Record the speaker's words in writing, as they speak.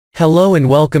Hello and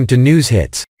welcome to News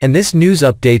Hits, and this news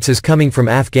updates is coming from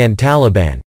Afghan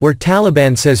Taliban, where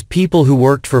Taliban says people who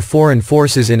worked for foreign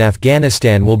forces in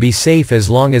Afghanistan will be safe as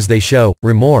long as they show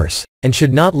remorse, and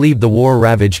should not leave the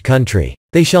war-ravaged country.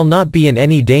 They shall not be in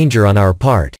any danger on our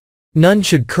part. None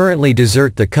should currently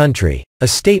desert the country, a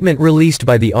statement released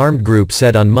by the armed group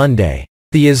said on Monday.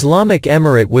 The Islamic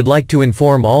Emirate would like to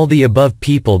inform all the above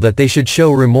people that they should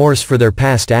show remorse for their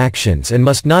past actions and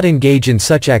must not engage in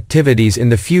such activities in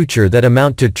the future that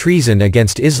amount to treason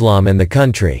against Islam and the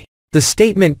country. The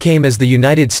statement came as the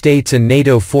United States and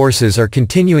NATO forces are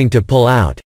continuing to pull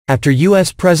out, after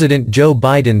U.S. President Joe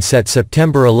Biden set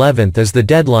September 11 as the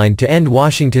deadline to end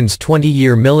Washington's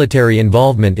 20-year military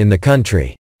involvement in the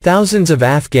country. Thousands of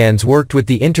Afghans worked with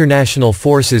the international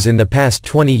forces in the past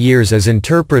 20 years as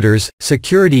interpreters,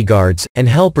 security guards, and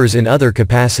helpers in other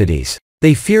capacities.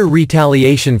 They fear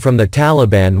retaliation from the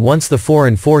Taliban once the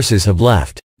foreign forces have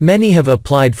left. Many have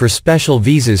applied for special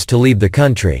visas to leave the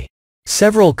country.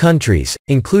 Several countries,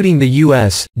 including the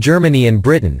US, Germany and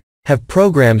Britain, have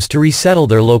programs to resettle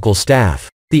their local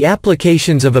staff. The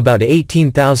applications of about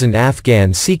 18,000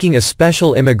 Afghans seeking a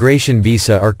special immigration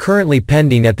visa are currently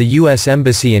pending at the U.S.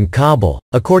 Embassy in Kabul,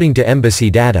 according to embassy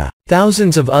data.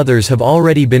 Thousands of others have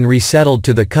already been resettled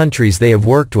to the countries they have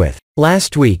worked with.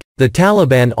 Last week, the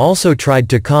Taliban also tried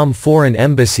to calm foreign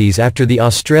embassies after the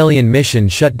Australian mission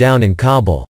shut down in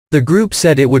Kabul. The group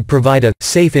said it would provide a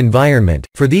safe environment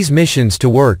for these missions to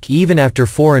work even after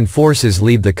foreign forces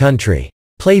leave the country.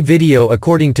 Play video.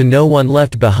 According to No One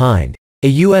Left Behind, a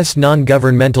U.S.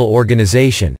 non-governmental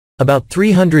organization, about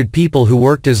 300 people who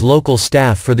worked as local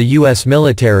staff for the U.S.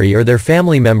 military or their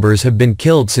family members have been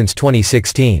killed since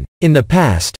 2016. In the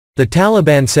past, the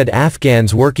Taliban said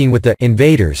Afghans working with the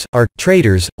invaders are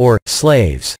traitors or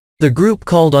slaves. The group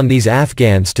called on these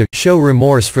Afghans to show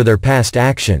remorse for their past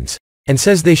actions, and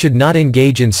says they should not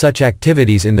engage in such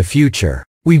activities in the future.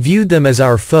 We viewed them as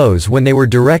our foes when they were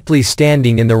directly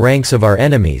standing in the ranks of our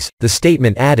enemies, the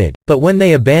statement added, but when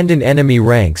they abandon enemy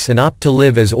ranks and opt to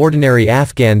live as ordinary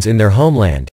Afghans in their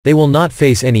homeland, they will not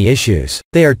face any issues.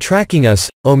 They are tracking us,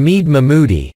 Omid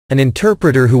Mahmoudi, an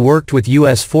interpreter who worked with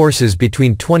U.S. forces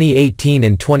between 2018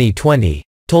 and 2020,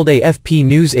 told AFP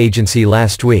news agency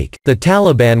last week. The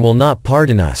Taliban will not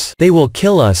pardon us. They will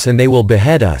kill us and they will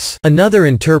behead us. Another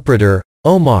interpreter,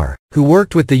 Omar, who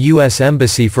worked with the U.S.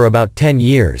 Embassy for about 10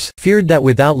 years, feared that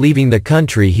without leaving the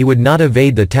country he would not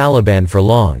evade the Taliban for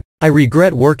long. I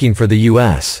regret working for the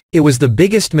U.S. It was the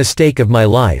biggest mistake of my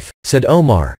life, said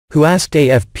Omar, who asked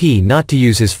AFP not to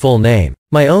use his full name.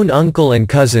 My own uncle and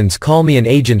cousins call me an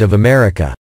agent of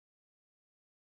America.